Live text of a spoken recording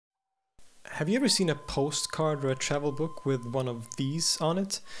Have you ever seen a postcard or a travel book with one of these on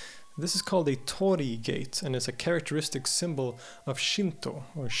it? This is called a torii gate and is a characteristic symbol of Shinto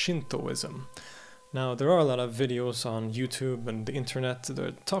or Shintoism. Now, there are a lot of videos on YouTube and the internet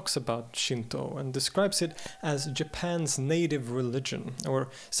that talks about Shinto and describes it as Japan's native religion, or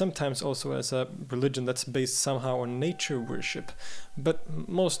sometimes also as a religion that's based somehow on nature worship. But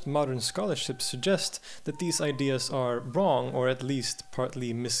most modern scholarship suggests that these ideas are wrong or at least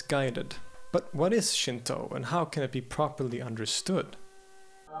partly misguided. But what is Shinto and how can it be properly understood?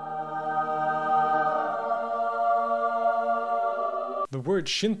 The word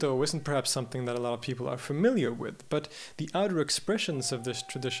Shinto isn't perhaps something that a lot of people are familiar with, but the outer expressions of this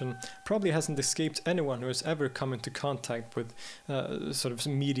tradition probably hasn't escaped anyone who has ever come into contact with sort of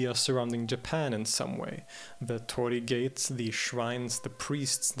media surrounding Japan in some way. The torii gates, the shrines, the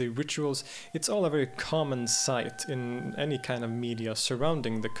priests, the rituals, it's all a very common sight in any kind of media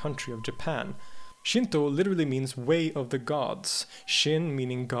surrounding the country of Japan. Shinto literally means way of the gods, Shin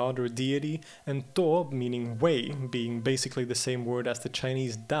meaning god or deity, and To meaning way, being basically the same word as the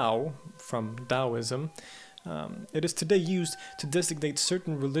Chinese Tao from Taoism. It is today used to designate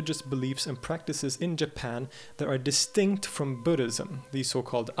certain religious beliefs and practices in Japan that are distinct from Buddhism, the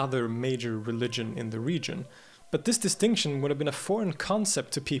so-called other major religion in the region. But this distinction would have been a foreign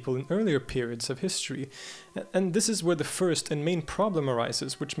concept to people in earlier periods of history, and this is where the first and main problem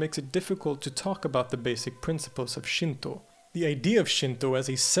arises, which makes it difficult to talk about the basic principles of Shinto. The idea of Shinto as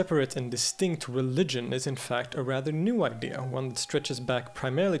a separate and distinct religion is in fact a rather new idea, one that stretches back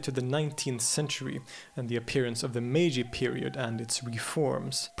primarily to the 19th century and the appearance of the Meiji period and its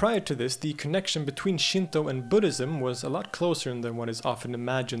reforms. Prior to this, the connection between Shinto and Buddhism was a lot closer than what is often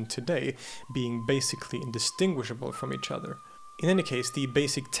imagined today, being basically indistinguishable from each other. In any case, the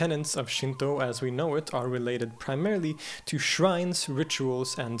basic tenets of Shinto as we know it are related primarily to shrines,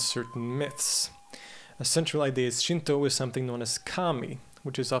 rituals, and certain myths. A central idea is Shinto is something known as kami,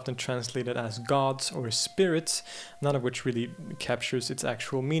 which is often translated as gods or spirits, none of which really captures its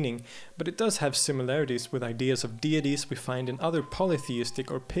actual meaning, but it does have similarities with ideas of deities we find in other polytheistic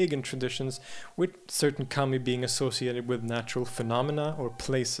or pagan traditions, with certain kami being associated with natural phenomena or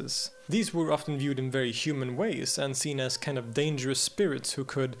places. These were often viewed in very human ways and seen as kind of dangerous spirits who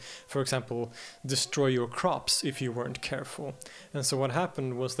could, for example, destroy your crops if you weren't careful. And so what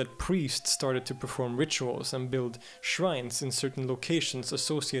happened was that priests started to perform rituals and build shrines in certain locations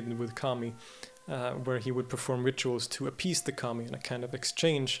associated with kami, where he would perform rituals to appease the kami in a kind of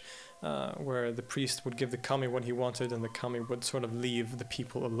exchange where the priest would give the kami what he wanted and the kami would sort of leave the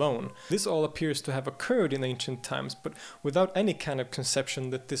people alone. This all appears to have occurred in ancient times, but without any kind of conception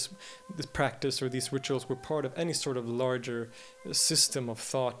that this practice or these rituals were part of any sort of larger system of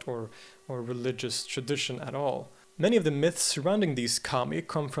thought or religious tradition at all. Many of the myths surrounding these kami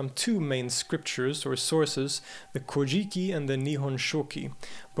come from two main scriptures or sources, the Kojiki and the Nihon Shoki,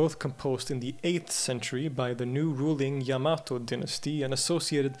 both composed in the 8th century by the new ruling Yamato dynasty and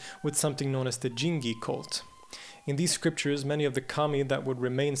associated with something known as the Jingi cult. In these scriptures, many of the kami that would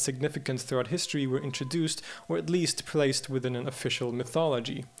remain significant throughout history were introduced or at least placed within an official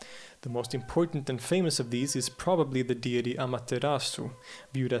mythology. The most important and famous of these is probably the deity Amaterasu,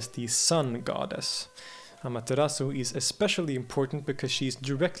 viewed as the sun goddess. Amaterasu is especially important because she is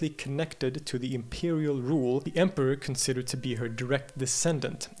directly connected to the imperial rule, the emperor considered to be her direct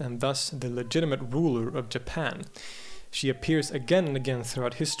descendant, and thus the legitimate ruler of Japan. She appears again and again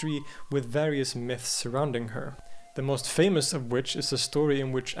throughout history with various myths surrounding her. The most famous of which is a story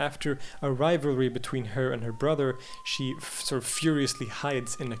in which after a rivalry between her and her brother, she sort of furiously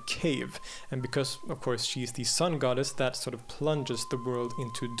hides in a cave. And because, of course, she's the sun goddess, that sort of plunges the world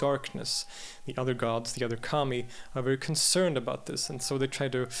into darkness. The other gods, the other kami, are very concerned about this, and so they try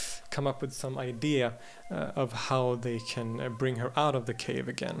to come up with some idea of how they can bring her out of the cave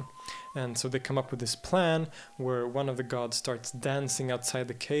again. And so they come up with this plan where one of the gods starts dancing outside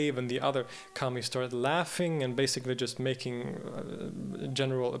the cave and the other kami start laughing and basically just making a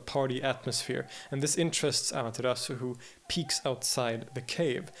general party atmosphere. And this interests Amaterasu, who peeks outside the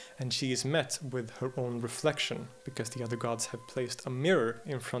cave, and she is met with her own reflection because the other gods have placed a mirror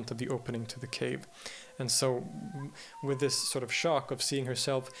in front of the opening to the cave. And so with this sort of shock of seeing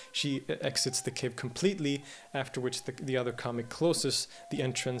herself, she exits the cave completely, after which the other kami closes the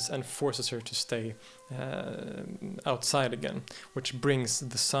entrance and forces her to stay outside again, which brings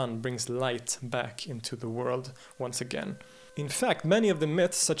the sun, brings light back into the world once again. In fact, many of the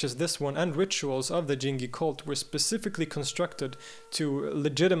myths, such as this one, and rituals of the Jingi cult were specifically constructed to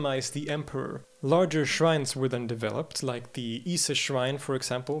legitimize the emperor. Larger shrines were then developed, like the Ise shrine, for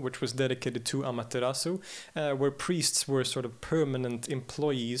example, which was dedicated to Amaterasu, where priests were sort of permanent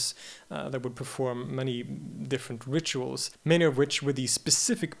employees that would perform many different rituals, many of which with the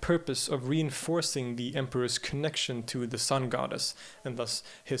specific purpose of reinforcing the emperor's connection to the sun goddess, and thus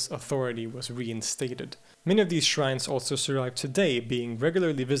his authority was reinstated. Many of these shrines also survive today, being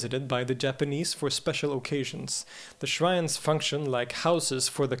regularly visited by the Japanese for special occasions. The shrines function like houses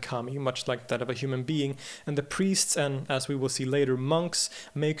for the kami, much like that of a human being, and the priests and, as we will see later, monks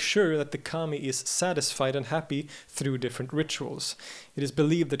make sure that the kami is satisfied and happy through different rituals. It is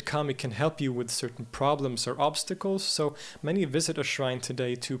believed that kami can help you with certain problems or obstacles, so many visit a shrine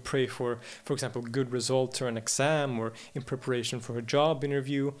today to pray for example, good results or an exam, or in preparation for a job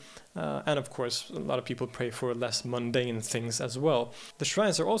interview. And of course, a lot of people pray for less mundane things as well. The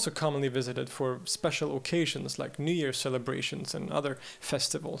shrines are also commonly visited for special occasions like New Year celebrations and other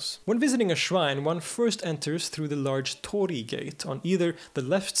festivals. When visiting a shrine, one first enters through the large torii gate on either the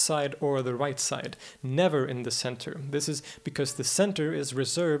left side or the right side, never in the center. This is because the center is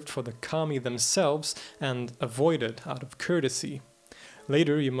reserved for the kami themselves and avoided out of courtesy.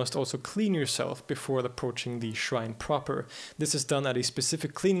 Later, you must also clean yourself before approaching the shrine proper. This is done at a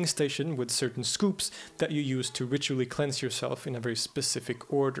specific cleaning station with certain scoops that you use to ritually cleanse yourself in a very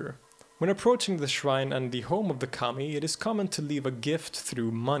specific order. When approaching the shrine and the home of the kami, it is common to leave a gift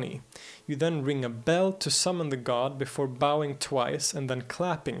through money. You then ring a bell to summon the god before bowing twice and then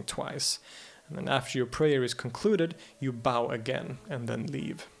clapping twice. And then after your prayer is concluded, you bow again and then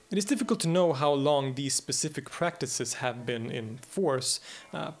leave. It is difficult to know how long these specific practices have been in force,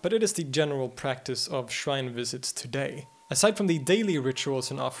 but it is the general practice of shrine visits today. Aside from the daily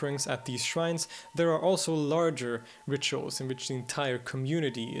rituals and offerings at these shrines, there are also larger rituals in which the entire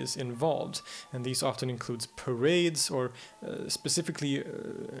community is involved, and these often include parades or specifically,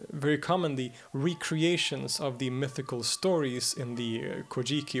 very commonly, recreations of the mythical stories in the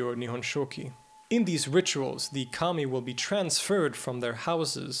Kojiki or Nihon Shoki. In these rituals, the kami will be transferred from their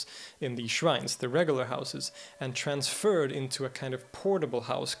houses in the shrines, the regular houses, and transferred into a kind of portable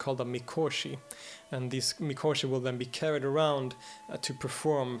house called a mikoshi. And these mikoshi will then be carried around to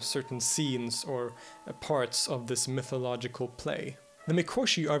perform certain scenes or parts of this mythological play. The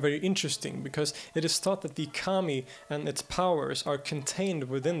mikoshi are very interesting because it is thought that the kami and its powers are contained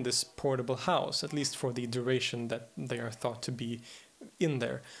within this portable house, at least for the duration that they are thought to be in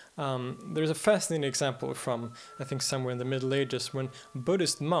there. There's a fascinating example from, I think, somewhere in the Middle Ages when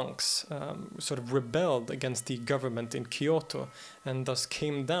Buddhist monks sort of rebelled against the government in Kyoto and thus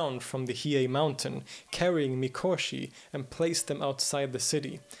came down from the Hiei mountain carrying mikoshi and placed them outside the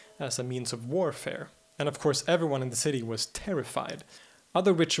city as a means of warfare. And of course, everyone in the city was terrified.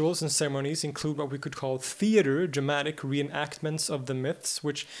 Other rituals and ceremonies include what we could call theater, dramatic reenactments of the myths,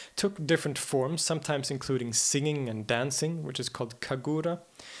 which took different forms, sometimes including singing and dancing, which is called kagura.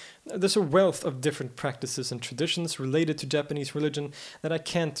 There's a wealth of different practices and traditions related to Japanese religion that I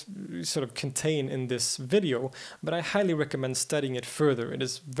can't sort of contain in this video, but I highly recommend studying it further. It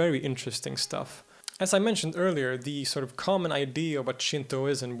is very interesting stuff. As I mentioned earlier, the sort of common idea of what Shinto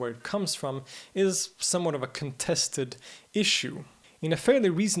is and where it comes from is somewhat of a contested issue. In a fairly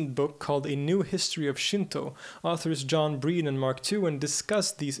recent book called A New History of Shinto, authors John Breen and Mark Twain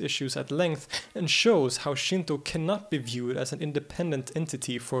discuss these issues at length and shows how Shinto cannot be viewed as an independent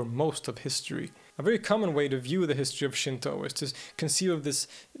entity for most of history. A very common way to view the history of Shinto is to conceive of this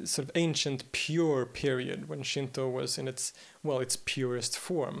sort of ancient pure period when Shinto was in its purest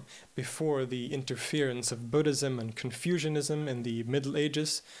form, before the interference of Buddhism and Confucianism in the Middle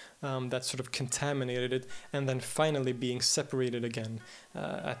Ages that sort of contaminated it, and then finally being separated again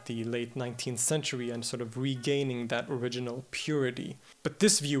at the late 19th century and sort of regaining that original purity. But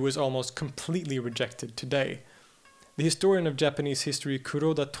this view is almost completely rejected today. The historian of Japanese history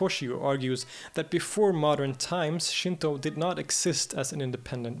Kuroda Toshio argues that before modern times, Shinto did not exist as an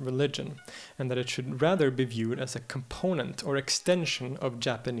independent religion, and that it should rather be viewed as a component or extension of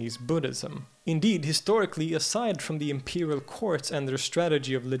Japanese Buddhism. Indeed, historically, aside from the imperial courts and their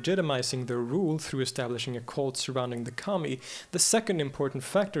strategy of legitimizing their rule through establishing a cult surrounding the kami, the second important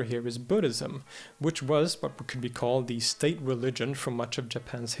factor here is Buddhism, which was what could be called the state religion for much of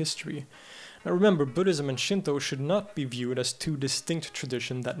Japan's history. Now remember, Buddhism and Shinto should not be viewed as two distinct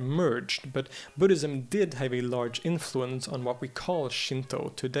traditions that merged, but Buddhism did have a large influence on what we call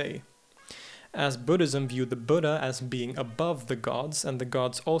Shinto today. As Buddhism viewed the Buddha as being above the gods, and the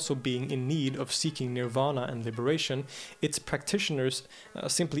gods also being in need of seeking nirvana and liberation, its practitioners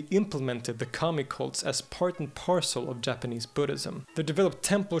simply implemented the kami cults as part and parcel of Japanese Buddhism. They developed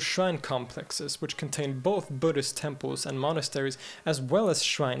temple-shrine complexes, which contained both Buddhist temples and monasteries, as well as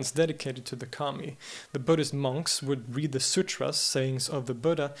shrines dedicated to the kami. The Buddhist monks would read the sutras, sayings of the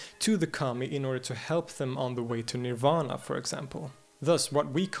Buddha, to the kami in order to help them on the way to nirvana, for example. Thus,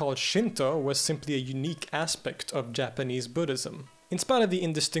 what we call Shinto was simply a unique aspect of Japanese Buddhism. In spite of the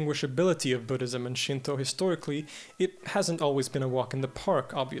indistinguishability of Buddhism and Shinto historically, it hasn't always been a walk in the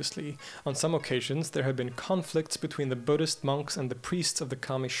park, obviously. On some occasions, there have been conflicts between the Buddhist monks and the priests of the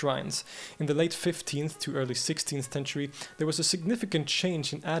kami shrines. In the late 15th to early 16th century, there was a significant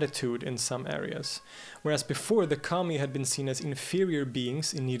change in attitude in some areas. Whereas before the kami had been seen as inferior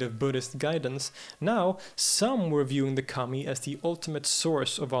beings in need of Buddhist guidance, now some were viewing the kami as the ultimate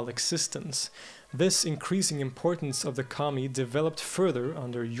source of all existence. This increasing importance of the kami developed further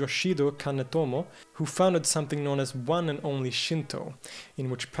under Yoshido Kanetomo, who founded something known as One and Only Shinto, in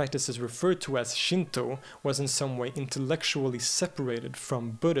which practices referred to as Shinto was in some way intellectually separated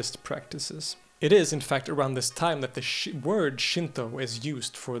from Buddhist practices. It is, in fact, around this time that the word Shinto is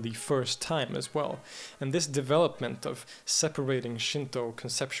used for the first time as well. And this development of separating Shinto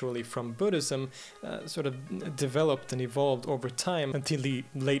conceptually from Buddhism sort of developed and evolved over time until the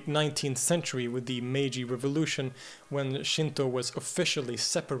late 19th century with the Meiji Revolution, when Shinto was officially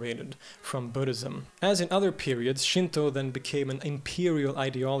separated from Buddhism. As in other periods, Shinto then became an imperial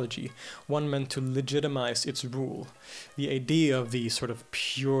ideology, one meant to legitimize its rule. The idea of the sort of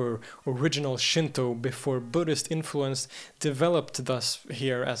pure, original Shinto before Buddhist influence developed thus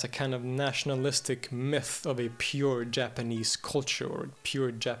here as a kind of nationalistic myth of a pure Japanese culture or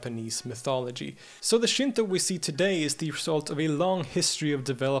pure Japanese mythology. So the Shinto we see today is the result of a long history of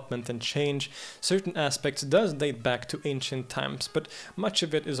development and change. Certain aspects does date back to ancient times, but much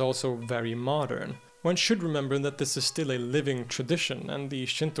of it is also very modern. One should remember that this is still a living tradition, and the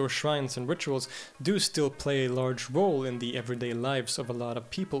Shinto shrines and rituals do still play a large role in the everyday lives of a lot of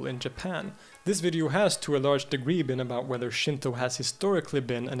people in Japan. This video has to a large degree been about whether Shinto has historically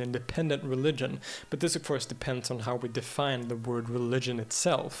been an independent religion, but this of course depends on how we define the word religion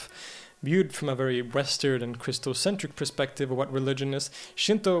itself. Viewed from a very Western and Christocentric perspective of what religion is,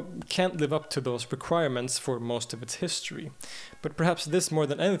 Shinto can't live up to those requirements for most of its history. But perhaps this more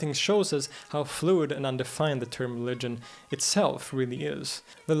than anything shows us how fluid and undefined the term religion itself really is.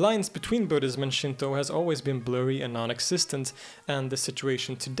 The lines between Buddhism and Shinto has always been blurry and non-existent, and the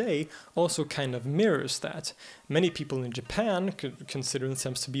situation today also kind of mirrors that. Many people in Japan could consider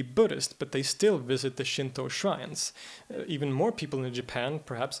themselves to be Buddhist, but they still visit the Shinto shrines. Even more people in Japan,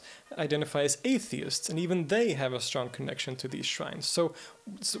 perhaps, identify as atheists, and even they have a strong connection to these shrines. So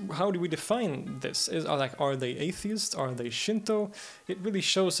how do we define this? Are they atheists? Are they Shinto? It really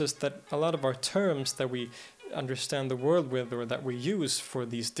shows us that a lot of our terms that we understand the world with, or that we use for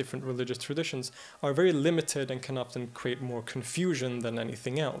these different religious traditions, are very limited and can often create more confusion than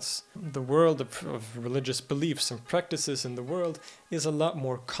anything else. The world of religious beliefs and practices in the world is a lot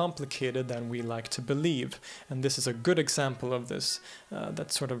more complicated than we like to believe, and this is a good example of this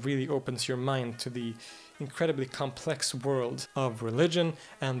that sort of really opens your mind to the incredibly complex world of religion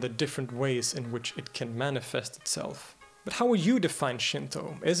and the different ways in which it can manifest itself. But how would you define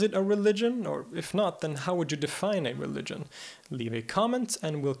Shinto? Is it a religion? Or if not, then how would you define a religion? Leave a comment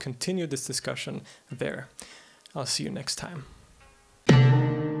and we'll continue this discussion there. I'll see you next time.